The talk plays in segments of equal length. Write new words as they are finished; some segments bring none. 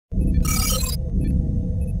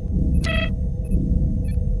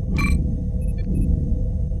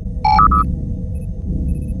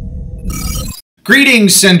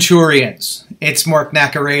Greetings, Centurions! It's Mark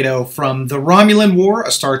Nacaredo from The Romulan War, a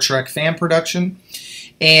Star Trek fan production.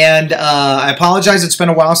 And I apologize, it's been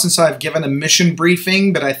a while since I've given a mission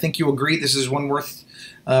briefing, but I think you'll agree this is one worth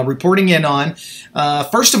reporting in on.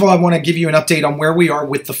 First of all, I want to give you an update on where we are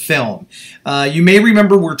with the film. You may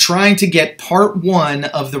remember we're trying to get part 1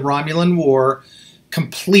 of The Romulan War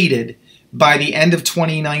completed by the end of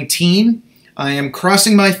 2019. I am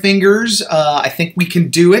crossing my fingers. I think we can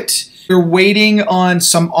do it. We're waiting on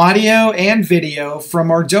some audio and video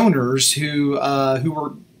from our donors who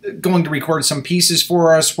were going to record some pieces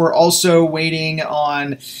for us. We're also waiting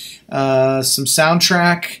on some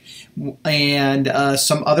soundtrack and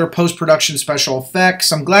some other post-production special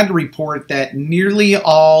effects. I'm glad to report that nearly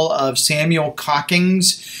all of Samuel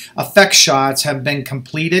Cocking's effect shots have been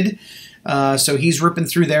completed. So he's ripping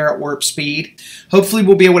through there at warp speed. Hopefully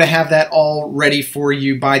we'll be able to have that all ready for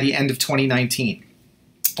you by the end of 2019.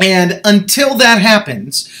 And until that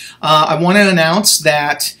happens, I want to announce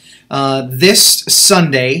that this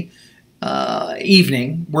Sunday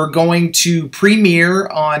evening, we're going to premiere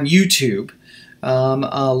on YouTube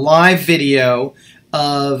a live video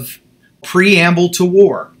of Preamble to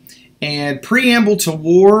War. And Preamble to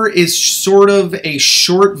War is sort of a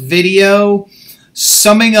short video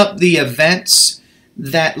summing up the events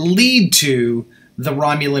that lead to the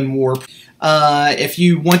Romulan War. If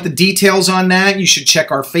you want the details on that, you should check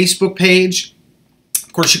our Facebook page.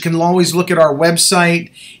 Of course, you can always look at our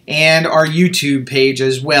website and our YouTube page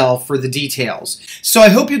as well for the details. So I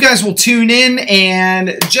hope you guys will tune in,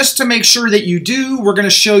 and just to make sure that you do, we're going to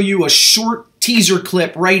show you a short teaser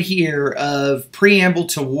clip right here of Preamble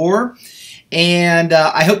to War. And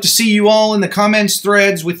I hope to see you all in the comments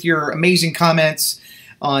threads with your amazing comments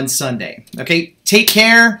on Sunday. Okay, take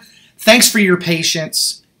care. Thanks for your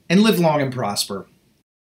patience, and live long and prosper.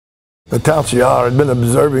 The Tal Shiar had been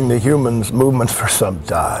observing the humans' movements for some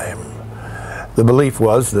time. The belief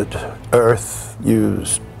was that Earth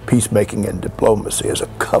used peacemaking and diplomacy as a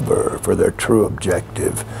cover for their true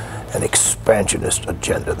objective, an expansionist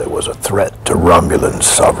agenda that was a threat to Romulan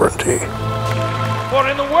sovereignty. For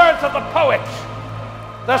in the words of the poet,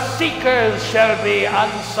 the seekers shall be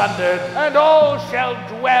unsundered, and all shall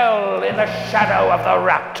dwell in the shadow of the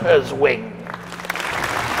raptor's wing.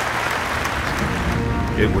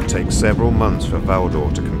 It would take several months for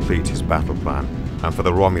Valdor to complete his battle plan, and for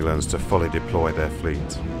the Romulans to fully deploy their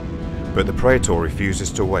fleet. But the Praetor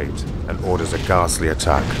refuses to wait, and orders a ghastly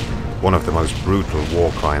attack, one of the most brutal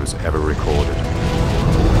war crimes ever recorded.